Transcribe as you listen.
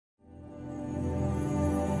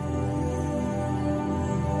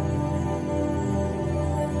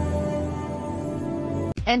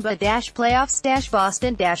NBA-playoffs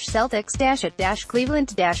Boston Celtics at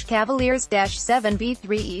Cleveland Cavaliers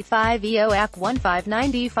 7B3E5EOAC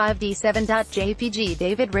 1595D7.jpg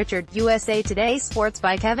David Richard, USA Today Sports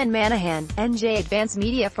by Kevin Manahan, NJ Advance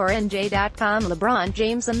Media for NJ.com. LeBron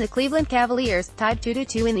James and the Cleveland Cavaliers, tied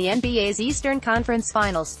 2-2 in the NBA's Eastern Conference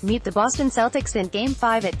Finals, meet the Boston Celtics in Game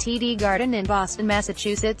 5 at TD Garden in Boston,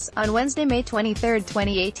 Massachusetts, on Wednesday, May 23,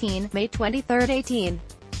 2018, May 23, 18.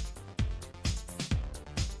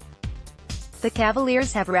 The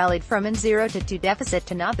Cavaliers have rallied from a 0-2 deficit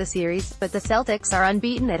to nab the series, but the Celtics are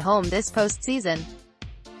unbeaten at home this postseason.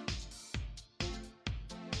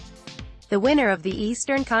 The winner of the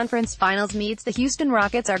Eastern Conference Finals meets the Houston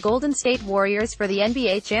Rockets or Golden State Warriors for the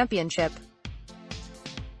NBA championship.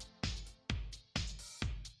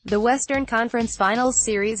 The Western Conference Finals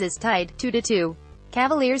series is tied 2-2.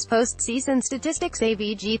 Cavaliers postseason statistics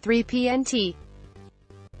AVG3PNT.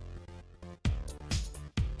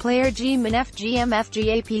 Player G Min F G M F G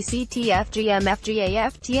A P C T F G M F G A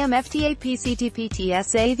F T M F T A P C T P T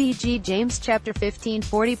S A V G James Chapter 15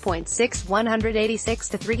 40.6 186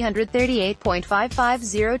 to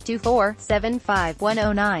 338.55024 75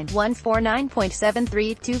 109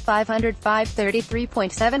 149.73 to 505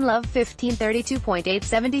 33.7 Love 1532.8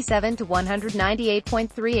 77 to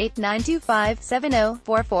 198.38 925 70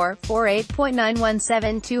 44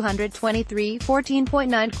 48.917 223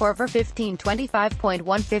 14.9 Corver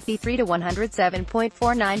 1525.1 53 to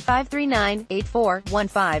 107.49539 84 15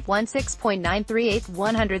 16.938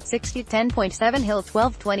 160 10.7 Hill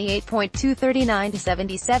 1228.239 to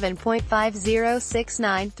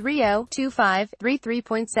 77.5069 30 25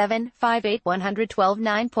 33.7 58 112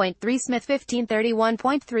 9.3 Smith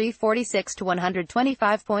 1531.3 46 to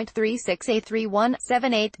 125.36 A31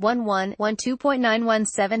 78 11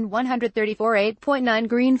 12.917 134 8.9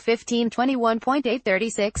 Green 1521.8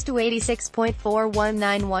 36 to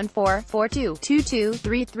 86.419 14 42 22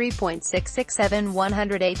 33.667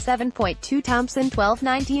 108.7.2 Thompson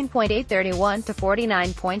 1219.8 31 to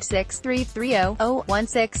 49.63 30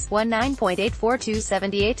 16 19.842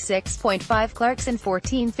 78 6.5 Clarkson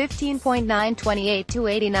 14 15.9 28 to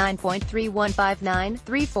 89.3159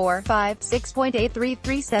 34 5 6.833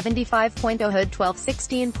 75.0 Hood 12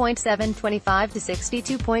 16.7 25 to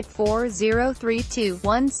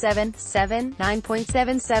 62.4032 17 7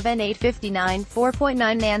 9.77 859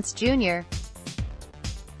 4.9 Nance Jr.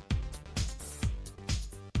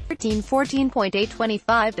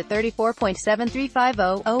 14.825 to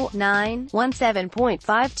 34.7350 9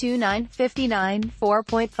 17.529 59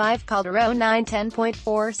 4.5 Calderon 9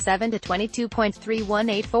 10.47 to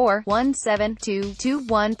 22.3184 17 2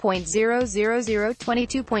 21.000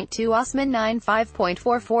 22.2 Osman 9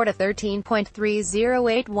 5.44 to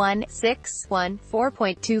 13.3081 6 1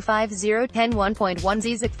 4.250 10 1.1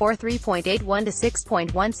 Zizek 4 3.81 to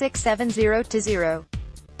 6.1670 to 0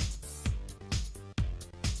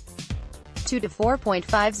 2 to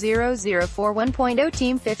 4.5004 1.0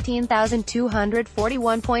 Team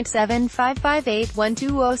 15,241.7558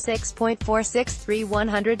 1206.463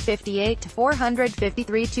 158 to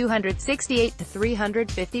 453 268 to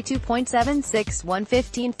 352.76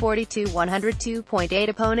 115.42 102.8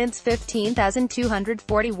 Opponents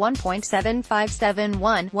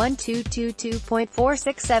 15,241.7571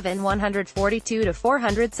 1222.467 142 to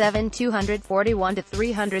 407 241 to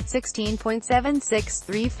 316.76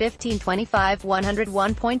 315.25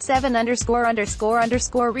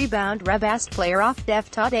 101.7 rebound Rebast player off def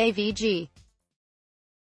tot AVG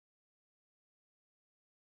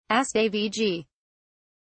Ast AVG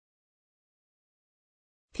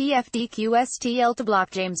PFDQSTL to block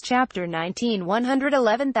James Chapter 19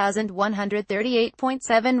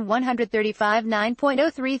 111,138.7 135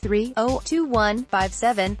 9.033 021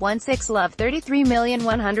 57 16 Love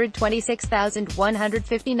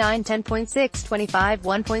 33,126,159 10.6 25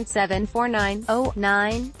 1.749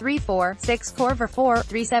 09 34 6 Corver 4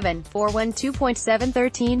 37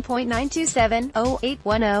 412.7 13.927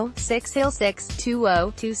 0810 6 Hill 6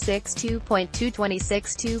 20 26 2.2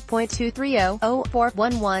 26 2.230 04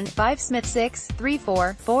 11 5 Smith 6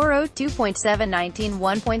 34 402.7 19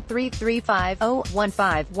 1.335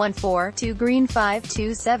 15 14 2 Green 5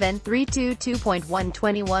 27 322.1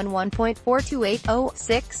 21 1.428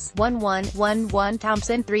 06 11 11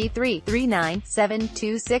 Thompson 33 39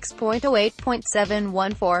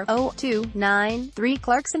 726.08.714 02 9 3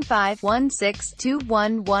 Clarkson 5 16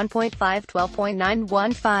 21 1.5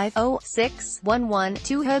 12.915 06 11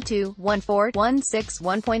 2 Hood 2 14 16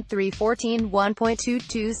 1.3 14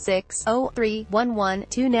 1.2 26 03 11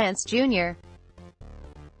 2 Nance Jr.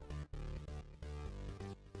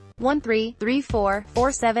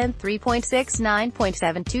 133447 3.6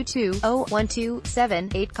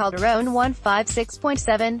 Calderon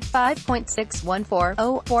 156.7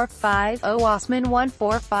 5.614 045 Osman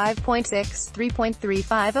 145.6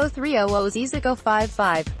 3.35030 Ozizago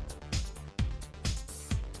 55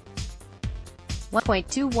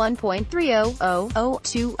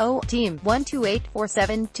 1.21.30.020 Team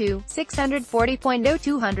 128472 640.0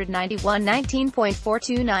 291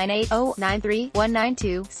 19.4298 093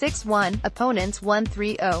 192 61 Opponents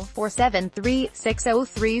 130473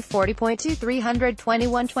 603 40.2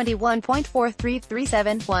 321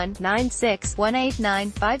 21.4337 196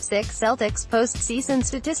 18956 Celtics postseason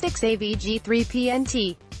statistics AVG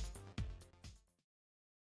 3PNT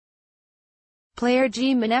Player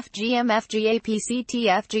G Min F G M F G A P C T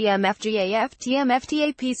F G M F G A F T M F T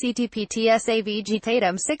A P C T P T S A V G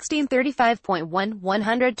Tatum 1635.1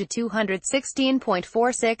 100 to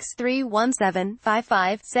 216.46 317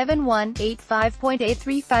 55 71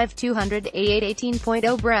 85.835 288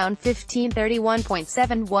 18.0 Brown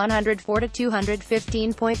 1531.7 104 to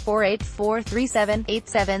 215.48 437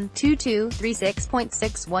 87 22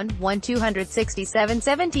 36.61 1 267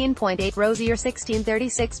 17.8 Rosier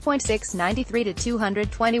 1636.6 93 to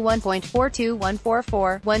 221.42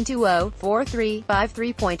 144 120 43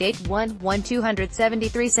 53.81 1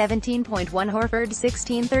 273 17.1 Horford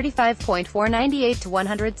 1635.498 to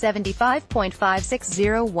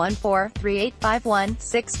 175.560 14 3851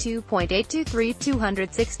 62.823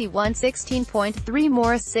 261 16.3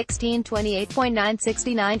 Morris 1628.9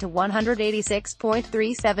 69 to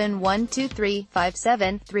 186.37 123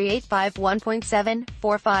 57 385 1.7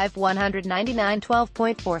 45 199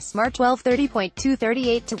 12.4 Smart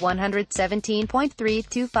 1230.238 to 117.3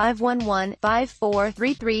 2511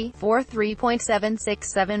 5433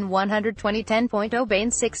 43.767 120 10.0 Bain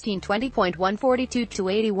 1620.142 to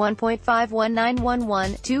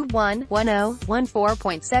 81.51911 21 10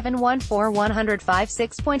 14.714 105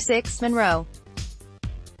 6.6 Monroe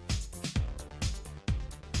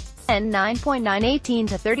N 9.918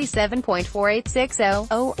 to 37.4860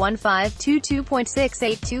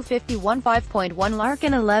 01522.68250 5.1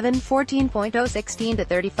 Larkin 1114.016 to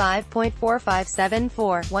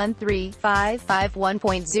 35.4574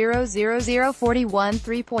 13551.000 41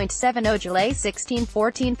 3.70 Gillet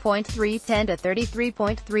 1614.310 to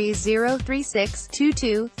 33.3036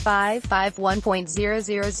 22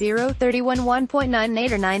 551.000 31 1.9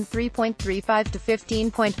 Nader 93.35 to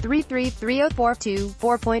 15.33304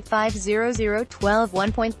 4.5 500 12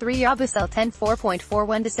 1.3 Yabusel 10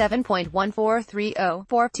 4.41 to 7.1430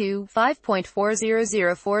 42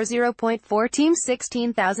 5.400 40.4 Team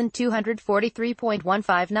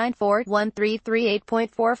 16,243.1594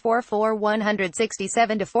 1338.444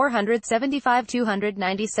 167 to 475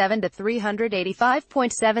 297 to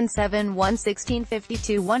 385.77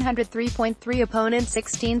 11652 103.3 Opponent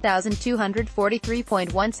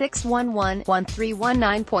 16,243.1611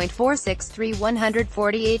 1319.463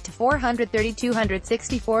 148 to 430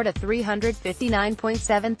 264 to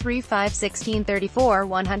 359.735 1634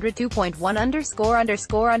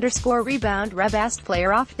 102.1 Rebound Rebast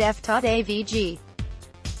Player Off Def Tot AVG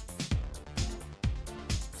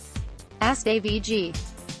Ast AVG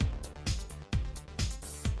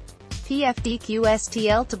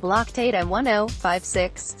PFDQSTL to block Tatum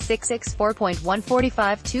 1056 664.145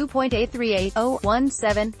 2.838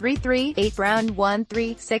 01733 8 Brown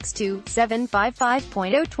 1362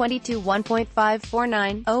 755.022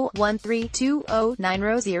 1.549 01320 9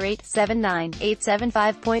 Rosier 879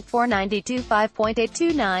 875.492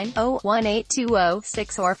 5.829 01820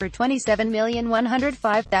 6 Horford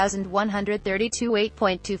 27,105,132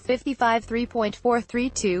 8.255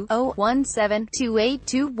 3.432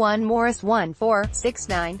 0172821 Morris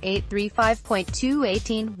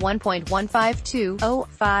 1469835.218 1.152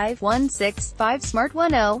 05165 Smart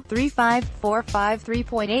 103545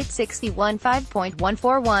 3.861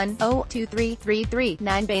 5.141 02333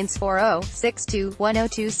 9 Baines 4062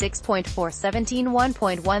 1026.417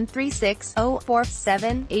 1.136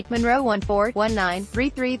 047 8 Monroe 1419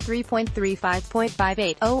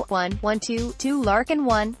 333.35.58 01122 Larkin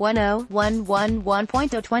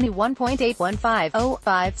 11011.021.815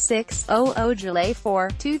 05600 Gillet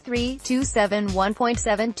 42327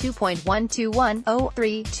 1.72.121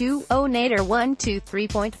 0320 Nader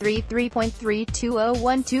 123.33.320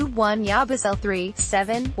 121 Yabusel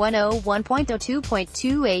 3710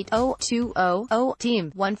 1.02.28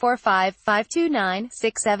 Team 145529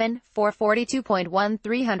 442.1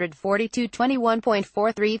 342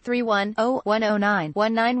 21.4331 109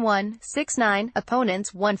 191 69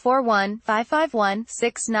 Opponents 141 551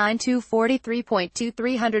 692 43.2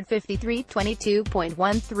 350 53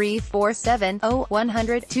 22.1347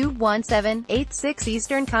 100 217 86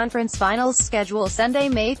 Eastern Conference Finals schedule Sunday,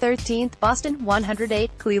 May 13th, Boston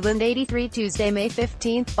 108, Cleveland 83 Tuesday, May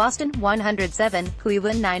 15th, Boston 107,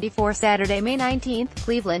 Cleveland 94 Saturday, May 19th,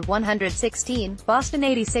 Cleveland 116, Boston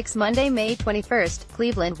 86 Monday, May 21st,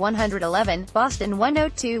 Cleveland 111, Boston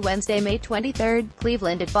 102 Wednesday, May 23rd,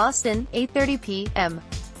 Cleveland at Boston, 8:30 p.m.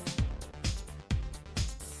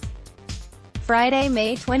 Friday,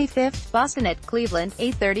 May 25th, Boston at Cleveland,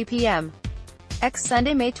 8:30 p.m.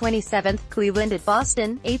 Sunday, May 27th, Cleveland at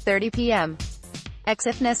Boston, 8:30 p.m.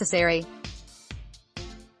 If necessary.